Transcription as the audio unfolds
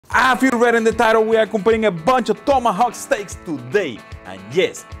As you read in the title, we are comparing a bunch of tomahawk steaks today. And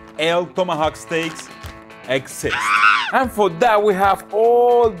yes, Elk Tomahawk steaks exist. And for that, we have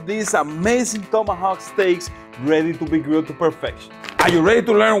all these amazing tomahawk steaks ready to be grilled to perfection. Are you ready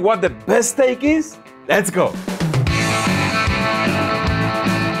to learn what the best steak is? Let's go.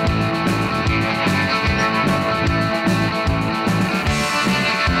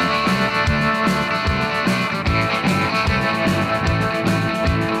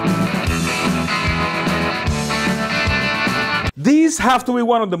 These have to be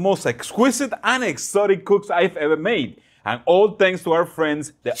one of the most exquisite and exotic cooks I've ever made, and all thanks to our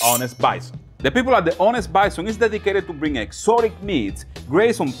friends, the Honest Bison. The people at the Honest Bison is dedicated to bring exotic meats,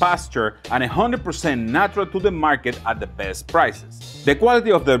 grazed on pasture, and 100% natural to the market at the best prices. The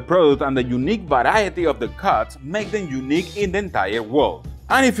quality of their product and the unique variety of the cuts make them unique in the entire world.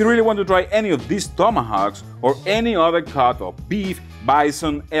 And if you really want to try any of these tomahawks or any other cut of beef,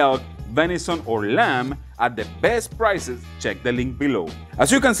 bison, elk, venison, or lamb at the best prices, check the link below.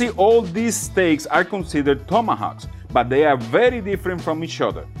 As you can see, all these steaks are considered tomahawks, but they are very different from each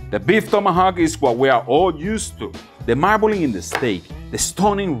other. The beef tomahawk is what we are all used to. The marbling in the steak, the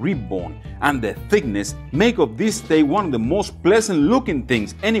stunning rib bone, and the thickness make of this steak one of the most pleasant looking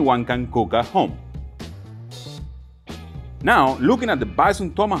things anyone can cook at home. Now, looking at the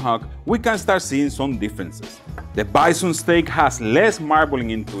bison tomahawk, we can start seeing some differences. The bison steak has less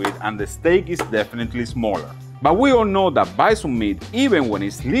marbling into it and the steak is definitely smaller. But we all know that bison meat, even when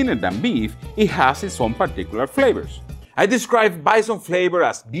it's leaner than beef, it has its own particular flavors. I describe bison flavor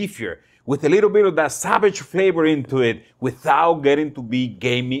as beefier, with a little bit of that savage flavor into it without getting to be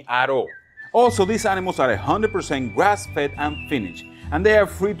gamey at all. Also, these animals are 100% grass-fed and finished, and they are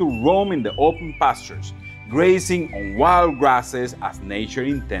free to roam in the open pastures, grazing on wild grasses as nature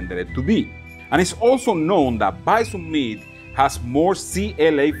intended it to be. And it's also known that bison meat has more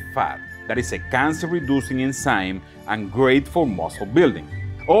CLA fat, that is a cancer-reducing enzyme and great for muscle building.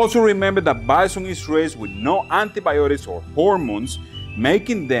 Also remember that bison is raised with no antibiotics or hormones,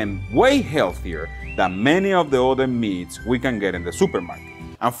 making them way healthier than many of the other meats we can get in the supermarket.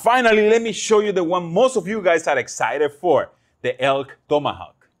 And finally, let me show you the one most of you guys are excited for, the Elk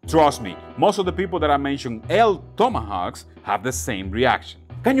Tomahawk. Trust me, most of the people that I mentioned elk tomahawks have the same reaction.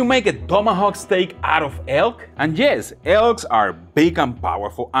 Can you make a tomahawk steak out of elk? And yes, elks are big and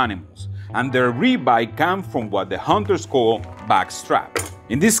powerful animals, and their ribeye comes from what the hunters call backstrap.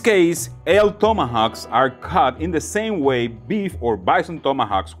 In this case, elk tomahawks are cut in the same way beef or bison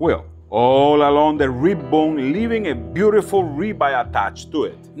tomahawks will, all along the rib bone, leaving a beautiful ribeye attached to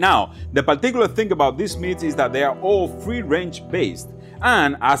it. Now, the particular thing about these meats is that they are all free-range based,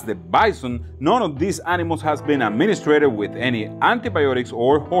 and as the bison, none of these animals has been administered with any antibiotics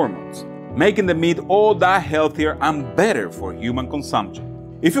or hormones, making the meat all that healthier and better for human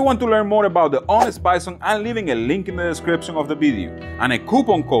consumption. If you want to learn more about the Honest Bison, I'm leaving a link in the description of the video and a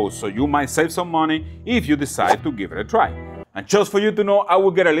coupon code so you might save some money if you decide to give it a try. And just for you to know, I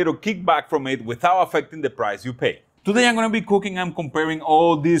will get a little kickback from it without affecting the price you pay. Today I'm going to be cooking and comparing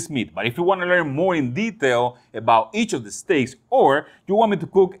all this meat, but if you want to learn more in detail about each of the steaks, or you want me to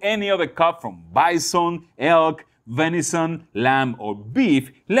cook any other cut from bison, elk, venison, lamb, or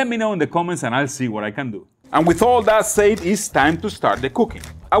beef, let me know in the comments and I'll see what I can do. And with all that said, it's time to start the cooking.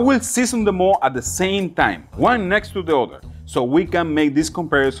 I will season them all at the same time, one next to the other, so we can make this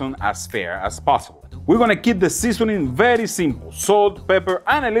comparison as fair as possible. We're going to keep the seasoning very simple, salt, pepper,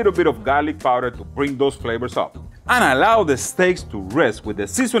 and a little bit of garlic powder to bring those flavors up. And allow the steaks to rest with the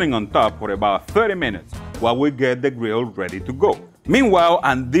seasoning on top for about 30 minutes while we get the grill ready to go. Meanwhile,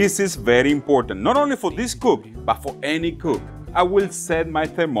 and this is very important, not only for this cook, but for any cook, I will set my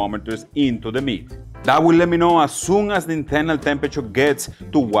thermometers into the meat. That will let me know as soon as the internal temperature gets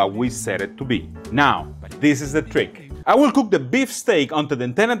to what we set it to be. Now, this is the trick. I will cook the beef steak until the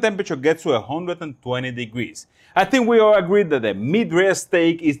internal temperature gets to 120 degrees. I think we all agreed that the mid-rare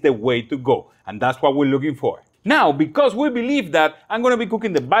steak is the way to go, and that's what we're looking for. Now, because we believe that, I'm going to be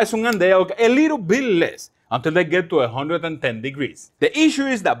cooking the bison and the elk a little bit less until they get to 110 degrees. The issue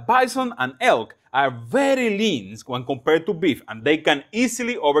is that bison and elk are very lean when compared to beef, and they can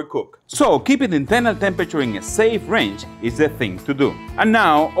easily overcook. So keeping the internal temperature in a safe range is the thing to do. And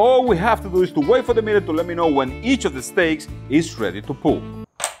now all we have to do is to wait for the meter to let me know when each of the steaks is ready to pull.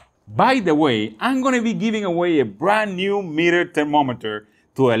 By the way, I'm going to be giving away a brand new meter thermometer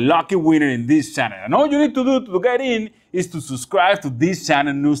to a lucky winner in this channel. And all you need to do to get in is to subscribe to this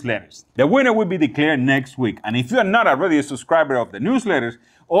channel newsletters. The winner will be declared next week. And if you are not already a subscriber of the newsletters,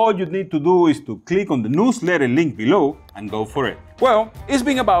 all you need to do is to click on the newsletter link below and go for it. Well, it's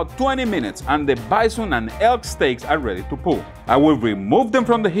been about 20 minutes and the bison and elk steaks are ready to pull. I will remove them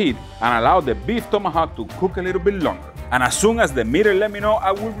from the heat and allow the beef tomahawk to cook a little bit longer. And as soon as the meter let me know,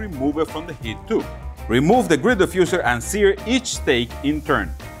 I will remove it from the heat too. Remove the grill diffuser and sear each steak in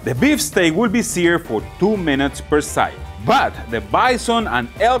turn. The beef steak will be seared for 2 minutes per side, but the bison and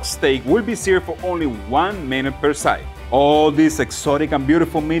elk steak will be seared for only 1 minute per side. All this exotic and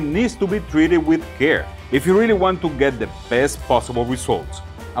beautiful meat needs to be treated with care if you really want to get the best possible results.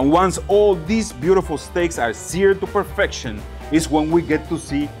 And once all these beautiful steaks are seared to perfection is when we get to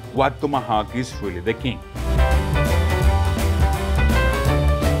see what tomahawk is really the king.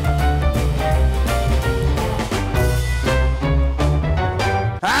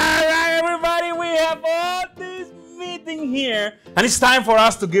 Here, and it's time for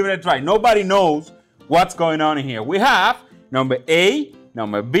us to give it a try. Nobody knows what's going on in here. We have number A,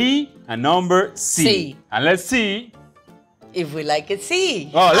 number B, and number C. And let's see if we like it.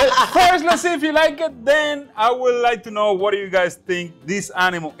 C. Oh, first let's see if you like it. Then I would like to know what do you guys think this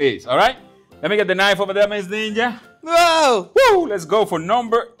animal is. All right, let me get the knife over there, Miss Ninja. Whoa! Woo! Let's go for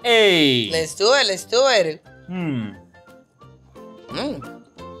number A. Let's do it. Let's do it.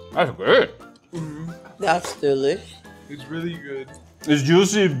 That's good. That's delicious. It's really good. It's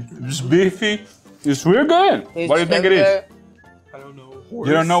juicy, it's beefy, it's real good. What do you think it is? I don't know. Horse.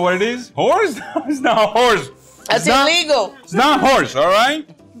 You don't know what it is? Horse? It's not horse. That's illegal. It's not horse, all right?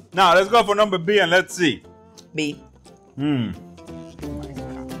 Now, let's go for number B and let's see. B.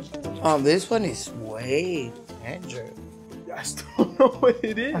 Oh, this one is way tender. I still don't know what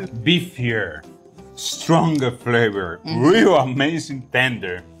it is. Beefier, stronger flavor, real amazing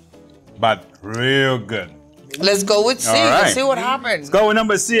tender, but real good. Let's go with C. Right. Let's see what happens. Let's go with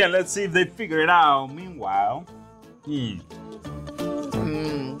number C and let's see if they figure it out. Meanwhile,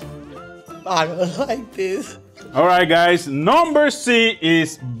 I don't like this. All right, guys. Number C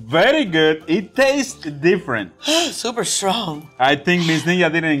is very good. It tastes different. Super strong. I think Miss Ninja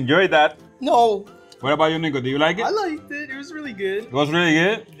didn't enjoy that. No. What about you, Nico? Do you like it? I liked it. It was really good. It was really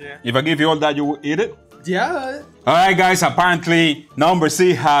good? Yeah. If I give you all that, you will eat it? Yeah. All right, guys, apparently number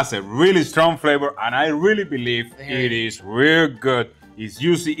C has a really strong flavor and I really believe it is real good.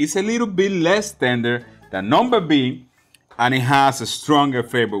 It's a little bit less tender than number B and it has a stronger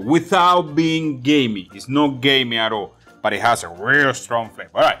flavor without being gamey. It's not gamey at all, but it has a real strong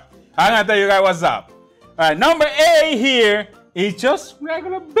flavor. All right, I'm gonna tell you guys what's up. All right, number A here is just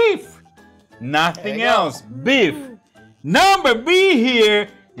regular beef. Nothing else, beef. Number B here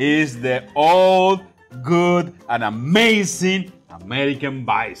is the old good and amazing American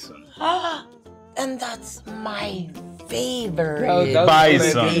bison. And that's my favorite.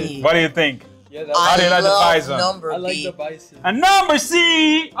 Bison. What do you think? Yeah, How do you like the bison? Number I like B. the bison. And number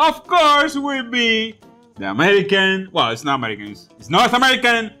C, of course, will be the American, well, it's not American, it's North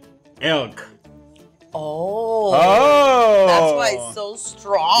American elk. Oh. That's why it's so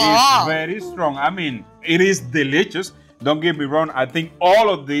strong. It's very strong. I mean, it is delicious. Don't get me wrong. I think all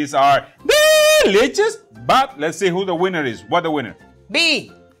of these are delicious. But let's see who the winner is. What the winner?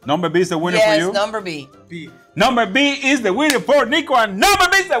 B. Number B is the winner for you? Yes, number B. B. Number B is the winner for Nico, and number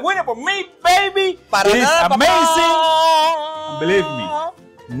B is the winner for me, baby. It is amazing. And believe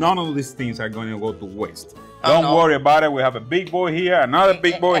me, none of these things are going to go to waste. Don't worry about it. We have a big boy here, another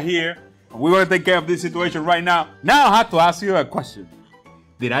big boy here. We're going to take care of this situation right now. Now I have to ask you a question.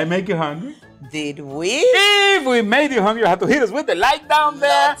 Did I make you hungry? Did we? If we made you hungry, you have to hit us with the like down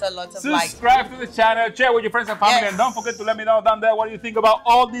there. Lots of Subscribe to the channel, share with your friends and family, and don't forget to let me know down there what you think about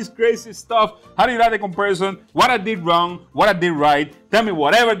all this crazy stuff. How do you like the comparison? What I did wrong? What I did right? Tell me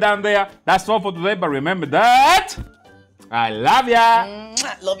whatever down there. That's all for today, but remember that I love ya.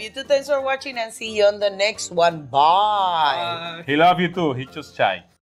 Love you too. Thanks for watching and see you on the next one. Bye. He love you too. He just shy.